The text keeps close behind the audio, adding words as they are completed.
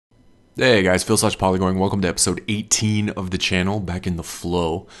Hey guys, Phil/Poly going. Welcome to episode 18 of the channel, back in the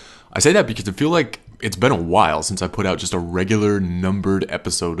flow. I say that because I feel like it's been a while since I put out just a regular numbered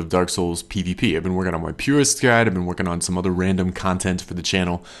episode of Dark Souls PvP. I've been working on my Purist Guide, I've been working on some other random content for the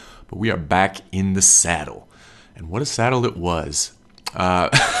channel, but we are back in the saddle. And what a saddle it was.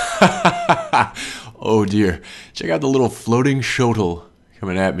 Oh dear. Check out the little floating shuttle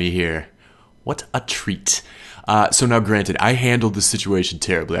coming at me here. What a treat. So now granted, I handled the situation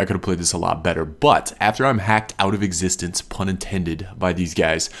terribly. I could have played this a lot better. But after I'm hacked out of existence, pun intended, by these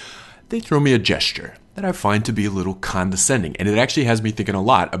guys, they throw me a gesture that I find to be a little condescending. And it actually has me thinking a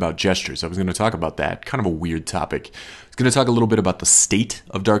lot about gestures. I was going to talk about that. Kind of a weird topic. I was going to talk a little bit about the state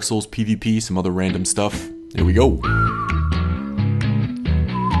of Dark Souls PvP, some other random stuff. Here we go.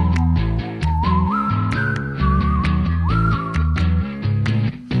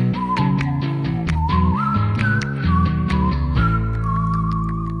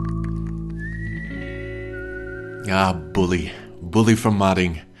 Ah, bully. Bully from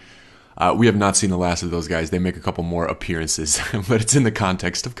modding. We have not seen the last of those guys. They make a couple more appearances, but it's in the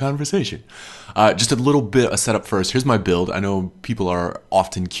context of conversation. Just a little bit of setup first. Here's my build. I know people are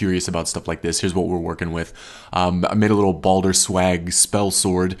often curious about stuff like this. Here's what we're working with. I made a little Balder swag spell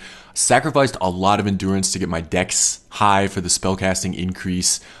sword. Sacrificed a lot of endurance to get my dex high for the spellcasting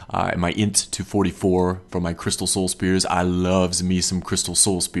increase, and my int to 44 for my crystal soul spears. I loves me some crystal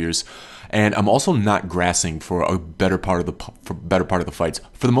soul spears. And I'm also not grassing for a better part of the fights.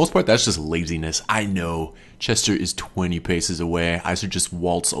 For the most part, that's just laziness. I know Chester is 20 paces away. I should just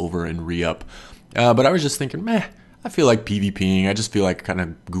waltz over and re-up. But I was just thinking, meh, I feel like PvPing. I just feel like kind of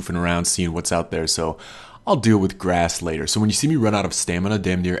goofing around, seeing what's out there. So I'll deal with grass later. So when you see me run out of stamina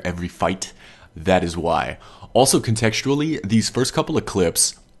damn near every fight, that is why. Also contextually, these first couple of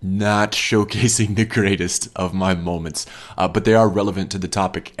clips, not showcasing the greatest of my moments, but they are relevant to the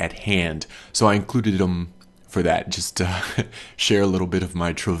topic at hand, so I included them for that, just to share a little bit of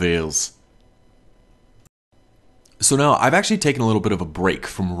my travails. So now, I've actually taken a little bit of a break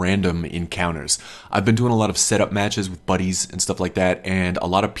from random encounters. I've been doing a lot of setup matches with buddies and stuff like that, and a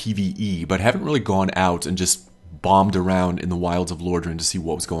lot of PvE, but haven't really gone out and just bombed around in the wilds of Lordran to see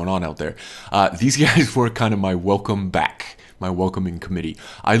what was going on out there. These guys were kind of my welcome back. My welcoming committee.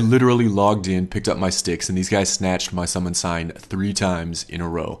 I literally logged in, picked up my sticks, and these guys snatched my summon sign 3 times in a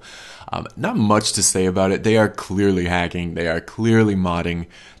row. Not much to say about it. They are clearly hacking. They are clearly modding.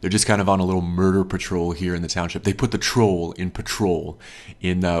 They're just kind of on a little murder patrol here in the township. They put the troll in patrol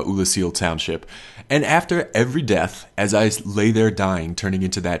in Ulasil Township. And after every death, as I lay there dying, turning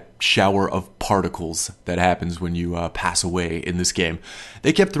into that shower of particles that happens when you pass away in this game,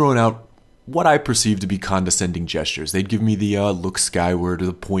 they kept throwing out what I perceive to be condescending gestures. They'd give me the look skyward or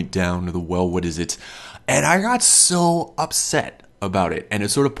the point down or the well, what is it? And I got so upset about it. And it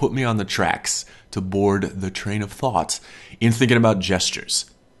sort of put me on the tracks to board the train of thought in thinking about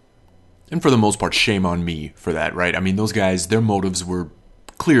gestures. And for the most part, shame on me for that, right? I mean, those guys, their motives were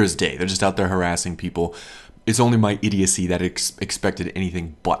clear as day. They're just out there harassing people. It's only my idiocy that expected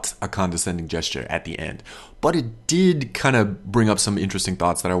anything but a condescending gesture at the end. But it did kind of bring up some interesting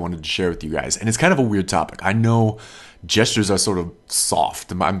thoughts that I wanted to share with you guys. And it's kind of a weird topic. I know gestures are sort of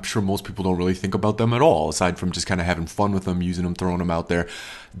soft. I'm sure most people don't really think about them at all, aside from just kind of having fun with them, using them, throwing them out there.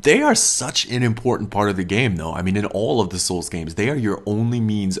 They are such an important part of the game, though. I mean, in all of the Souls games, they are your only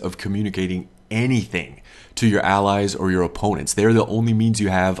means of communicating anything to your allies or your opponents. They're the only means you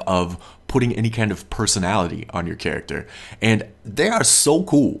have of putting any kind of personality on your character. And they are so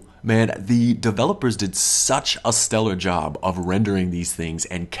cool. Man, the developers did such a stellar job of rendering these things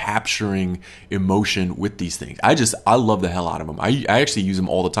and capturing emotion with these things. I love the hell out of them. I actually use them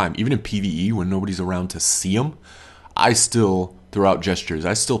all the time. Even in PvE, when nobody's around to see them, I still throw out gestures.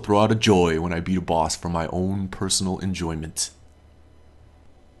 I still throw out a joy when I beat a boss for my own personal enjoyment.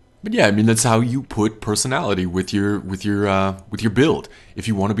 But yeah, I mean, that's how you put personality with your build. If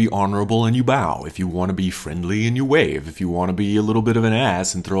you want to be honorable and you bow, if you want to be friendly and you wave, if you want to be a little bit of an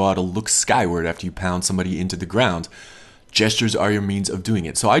ass and throw out a look skyward after you pound somebody into the ground, gestures are your means of doing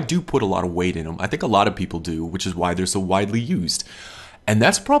it. So I do put a lot of weight in them. I think a lot of people do, which is why they're so widely used. And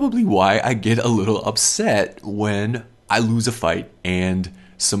that's probably why I get a little upset when I lose a fight and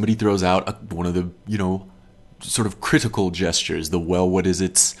somebody throws out one of the, sort of critical gestures, the well, what is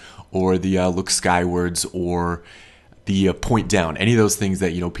it, or the look skywards, or the point down, any of those things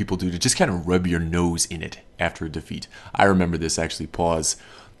that people do to just kind of rub your nose in it after a defeat. I remember this actually. Pause.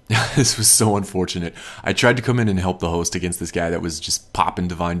 This was so unfortunate. I tried to come in and help the host against this guy that was just popping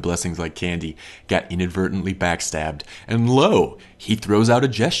divine blessings like candy, got inadvertently backstabbed, and lo, he throws out a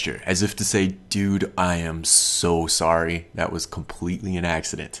gesture as if to say, dude, I am so sorry. That was completely an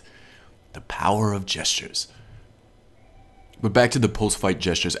accident. The power of gestures. But back to the post-fight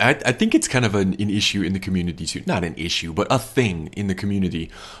gestures. I think it's kind of an issue in the community too. Not an issue, but a thing in the community.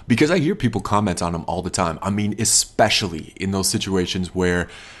 Because I hear people comment on them all the time. I mean, especially in those situations where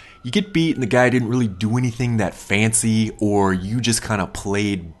you get beat and the guy didn't really do anything that fancy, or you just kind of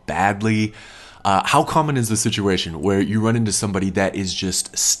played badly. How common is the situation where you run into somebody that is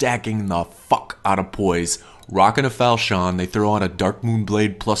just stacking the fuck out of poise, rocking a falchion, they throw on a Dark Moon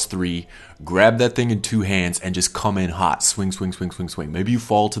Blade +3, grab that thing in two hands, and just come in hot. Swing, swing, swing, swing, swing. Maybe you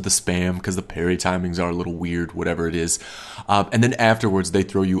fall to the spam because the parry timings are a little weird, whatever it is. And then afterwards, they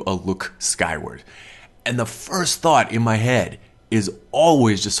throw you a look skyward. And the first thought in my head is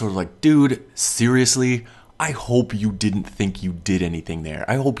always just sort of like, dude, seriously? I hope you didn't think you did anything there.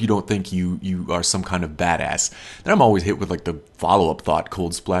 I hope you don't think you are some kind of badass. Then I'm always hit with like the follow-up thought,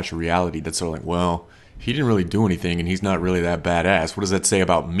 cold splash of reality, that's sort of like, well, he didn't really do anything and he's not really that badass. What does that say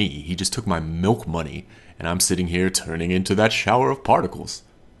about me? He just took my milk money and I'm sitting here turning into that shower of particles.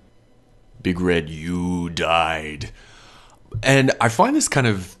 Big Red, you died. And I find this kind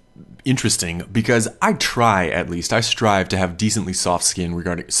of interesting because I strive to have decently soft skin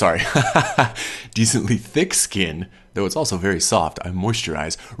decently thick skin, though it's also very soft. I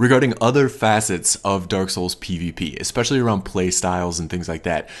moisturize regarding other facets of Dark Souls PvP, especially around play styles and things like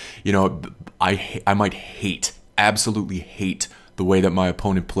that. You know, I might absolutely hate the way that my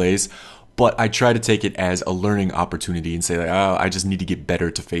opponent plays, but I try to take it as a learning opportunity and say, like, oh, I just need to get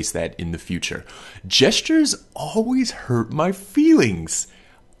better to face that in the future. Gestures always hurt my feelings.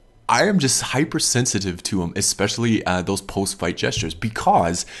 I am just hypersensitive to them, especially those post-fight gestures,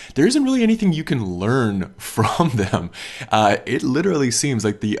 because there isn't really anything you can learn from them. It literally seems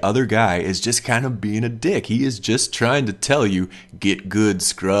like the other guy is just kind of being a dick. He is just trying to tell you, get good,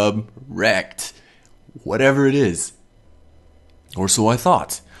 scrub, wrecked, whatever it is. Or so I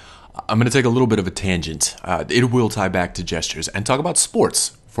thought. I'm going to take a little bit of a tangent. It will tie back to gestures and talk about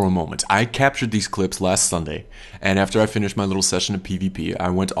sports for a moment. I captured these clips last Sunday, and after I finished my little session of PvP, I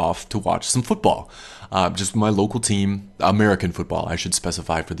went off to watch some football. Just my local team, American football, I should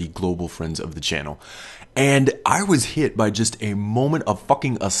specify for the global friends of the channel. And I was hit by just a moment of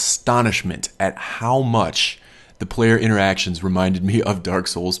fucking astonishment at how much the player interactions reminded me of Dark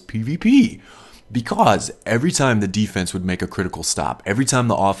Souls PvP. Because every time the defense would make a critical stop, every time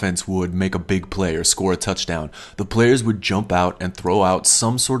the offense would make a big play or score a touchdown, the players would jump out and throw out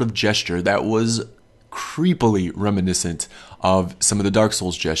some sort of gesture that was creepily reminiscent of some of the Dark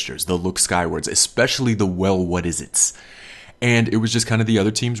Souls gestures, the look skywards, especially the well, what is it? And it was just kind of the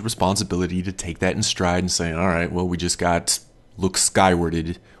other team's responsibility to take that in stride and say, all right, well, we just got look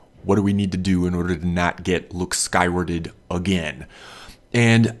skywarded. What do we need to do in order to not get look skywarded again?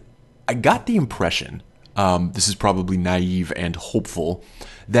 And I got the impression, this is probably naive and hopeful,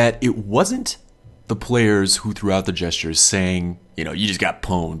 that it wasn't the players who threw out the gestures saying, you know, you just got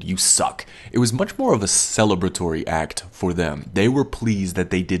pwned, you suck. It was much more of a celebratory act for them. They were pleased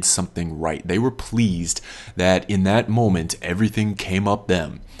that they did something right. They were pleased that in that moment, everything came up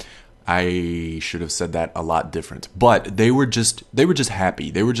them. I should have said that a lot different, but they were just happy.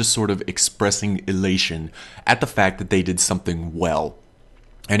 They were just sort of expressing elation at the fact that they did something well.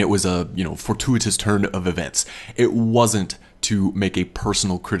 And it was a, fortuitous turn of events. It wasn't to make a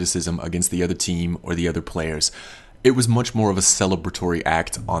personal criticism against the other team or the other players. It was much more of a celebratory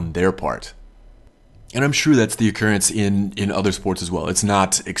act on their part. And I'm sure that's the occurrence in other sports as well. It's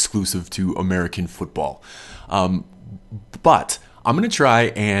not exclusive to American football. But I'm going to try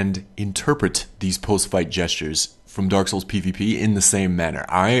and interpret these post-fight gestures from Dark Souls PvP in the same manner.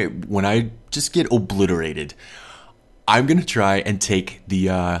 When I just get obliterated, I'm going to try and take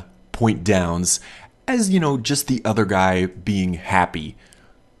the point downs as, just the other guy being happy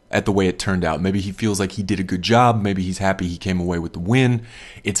at the way it turned out. Maybe he feels like he did a good job. Maybe he's happy he came away with the win.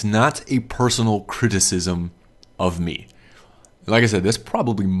 It's not a personal criticism of me. Like I said, that's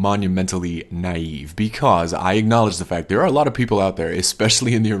probably monumentally naive because I acknowledge the fact there are a lot of people out there,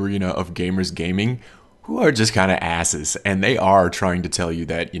 especially in the arena of gamers gaming, who are just kind of asses. And they are trying to tell you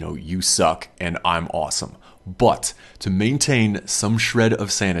that, you suck and I'm awesome. But to maintain some shred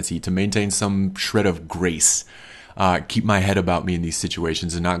of sanity, to maintain some shred of grace, keep my head about me in these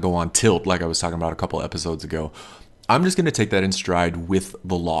situations and not go on tilt like I was talking about a couple episodes ago, I'm just going to take that in stride with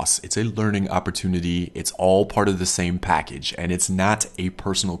the loss. It's a learning opportunity. It's all part of the same package, and it's not a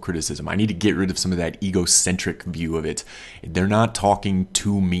personal criticism. I need to get rid of some of that egocentric view of it. They're not talking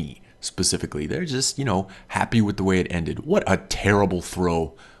to me specifically. They're just, happy with the way it ended. What a terrible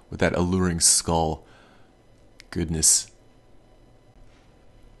throw with that alluring skull. Goodness.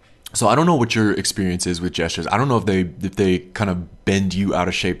 So I don't know what your experience is with gestures. I don't know if they kind of bend you out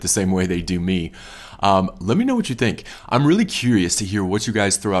of shape the same way they do me. Let me know what you think. I'm really curious to hear what you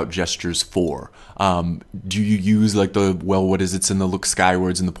guys throw out gestures for. Do you use like the, well, what is it's in the look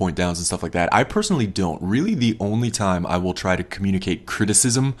skywards and the point downs and stuff like that? I personally don't. Really, the only time I will try to communicate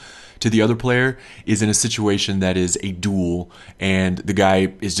criticism to the other player is in a situation that is a duel and the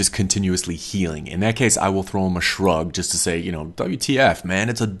guy is just continuously healing. In that case, I will throw him a shrug just to say, you know, WTF, man,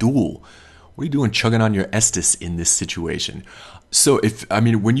 it's a duel. What are you doing chugging on your Estus in this situation? So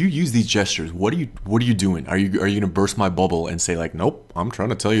when you use these gestures, what are you doing? Are you going to burst my bubble and say like, nope, I'm trying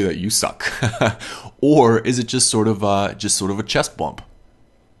to tell you that you suck? Or is it just sort of a chest bump?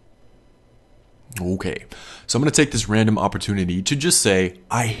 Okay. So I'm going to take this random opportunity to just say,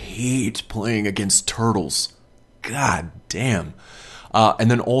 I hate playing against turtles. God damn.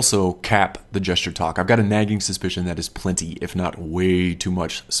 And then also cap the gesture talk. I've got a nagging suspicion that is plenty, if not way too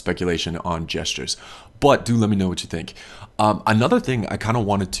much speculation on gestures. But do let me know what you think. Another thing I kind of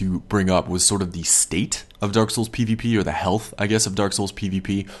wanted to bring up was sort of the state of Dark Souls PvP, or the health, I guess, of Dark Souls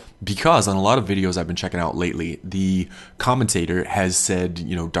PvP. Because on a lot of videos I've been checking out lately, the commentator has said,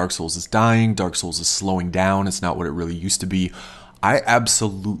 you know, Dark Souls is dying, Dark Souls is slowing down, it's not what it really used to be. I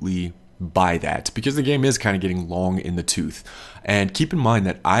absolutely buy that, because the game is kind of getting long in the tooth. And keep in mind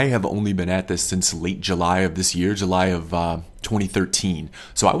that I have only been at this since late July of this year, July of 2013.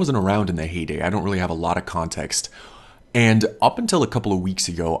 So I wasn't around in the heyday. I don't really have a lot of context. And up until a couple of weeks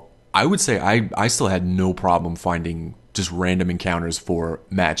ago, I would say I still had no problem finding just random encounters for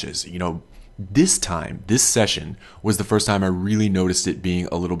matches. You know, this session was the first time I really noticed it being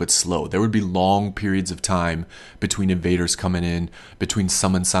a little bit slow. There would be long periods of time between invaders coming in, between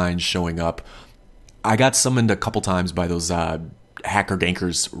summon signs showing up. I got summoned a couple times by those hacker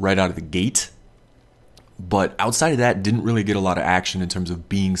gankers right out of the gate. But outside of that, didn't really get a lot of action in terms of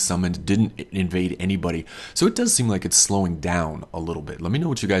being summoned, didn't invade anybody. So it does seem like it's slowing down a little bit. Let me know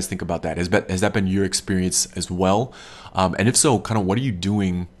what you guys think about that. Has that been your experience as well? And if so, kind of what are you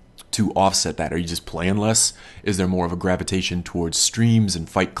doing to offset that? Are you just playing less? Is there more of a gravitation towards streams and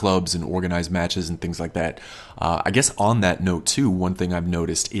fight clubs and organized matches and things like that? I guess on that note too, one thing I've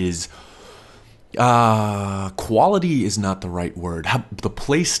noticed is quality is not the right word. The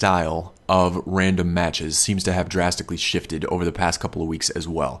play style of random matches seems to have drastically shifted over the past couple of weeks as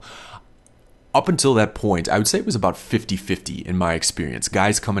well. Up until that point, I would say it was about 50-50 in my experience.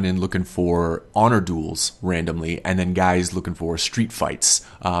 Guys coming in looking for honor duels randomly, and then guys looking for street fights.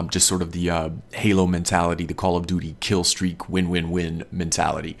 Just sort of the Halo mentality, the Call of Duty kill streak, win-win-win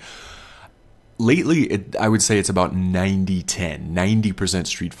mentality. Lately, I would say it's about 90-10, 90%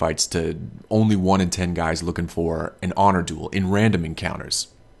 street fights to only 1 in 10 guys looking for an honor duel in random encounters.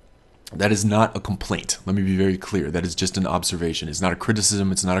 That is not a complaint. Let me be very clear. That is just an observation. It's not a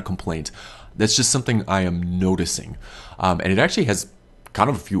criticism. It's not a complaint. That's just something I am noticing. And it actually has kind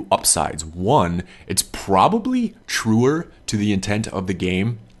of a few upsides. One, it's probably truer to the intent of the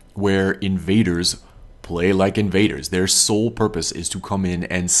game, where invaders play like invaders. Their sole purpose is to come in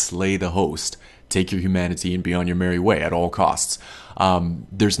and slay the host, take your humanity, and be on your merry way at all costs.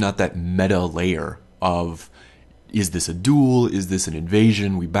 There's not that meta layer of, is this a duel? Is this an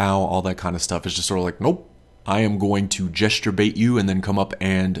invasion? We bow, all that kind of stuff. It's just sort of like, nope, I am going to gesture bait you and then come up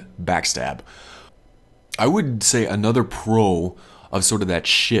and backstab. I would say another pro of sort of that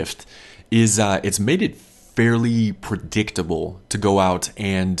shift is it's made it fairly predictable to go out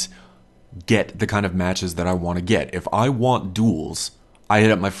and get the kind of matches that I want to get. If I want duels, I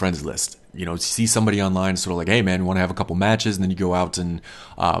hit up my friends list. You know, see somebody online sort of like, hey man, want to have a couple matches? And then you go out and,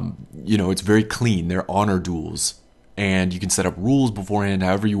 it's very clean. They're honor duels. And you can set up rules beforehand,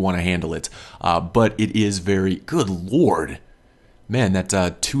 however you want to handle it. But it is very, good lord. Man,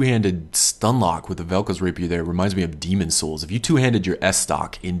 that two-handed stun lock with the Velka's Rapier there reminds me of Demon Souls. If you two-handed your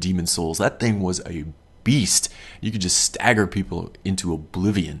S-Stock in Demon Souls, that thing was a beast. You could just stagger people into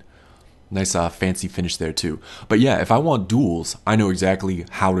oblivion. Nice fancy finish there too. But yeah, if I want duels, I know exactly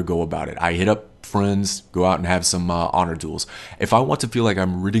how to go about it. I hit up friends, go out and have some honor duels. If I want to feel like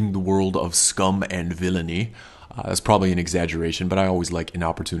I'm ridding the world of scum and villainy, that's probably an exaggeration, but I always like an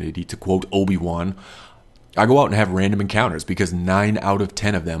opportunity to quote Obi-Wan. I go out and have random encounters, because 9 out of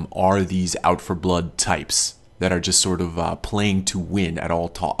 10 of them are these out for blood types that are just sort of playing to win at all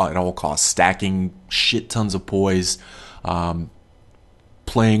costs, stacking shit tons of poise,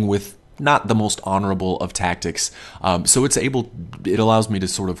 playing with not the most honorable of tactics. So it allows me to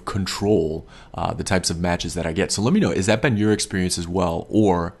sort of control the types of matches that I get. So let me know, has that been your experience as well?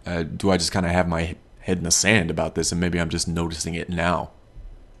 Or do I just kind of have my head in the sand about this and maybe I'm just noticing it now?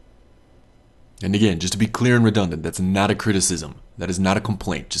 And again, just to be clear and redundant, that's not a criticism. That is not a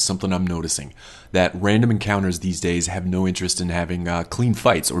complaint, just something I'm noticing. That random encounters these days have no interest in having clean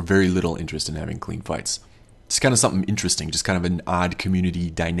fights, or very little interest in having clean fights. It's kind of something interesting, just kind of an odd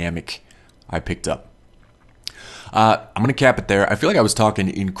community dynamic I picked up. I'm going to cap it there. I feel like I was talking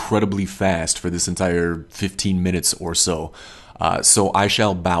incredibly fast for this entire 15 minutes or so. So I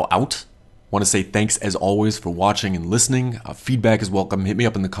shall bow out. Want to say thanks as always for watching and listening. Feedback is welcome. Hit me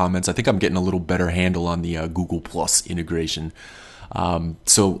up in the comments. I think I'm getting a little better handle on the Google Plus integration.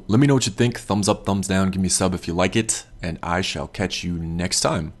 So let me know what you think. Thumbs up, thumbs down. Give me a sub if you like it. And I shall catch you next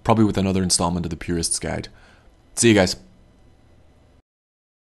time. Probably with another installment of the Purist's Guide. See you guys.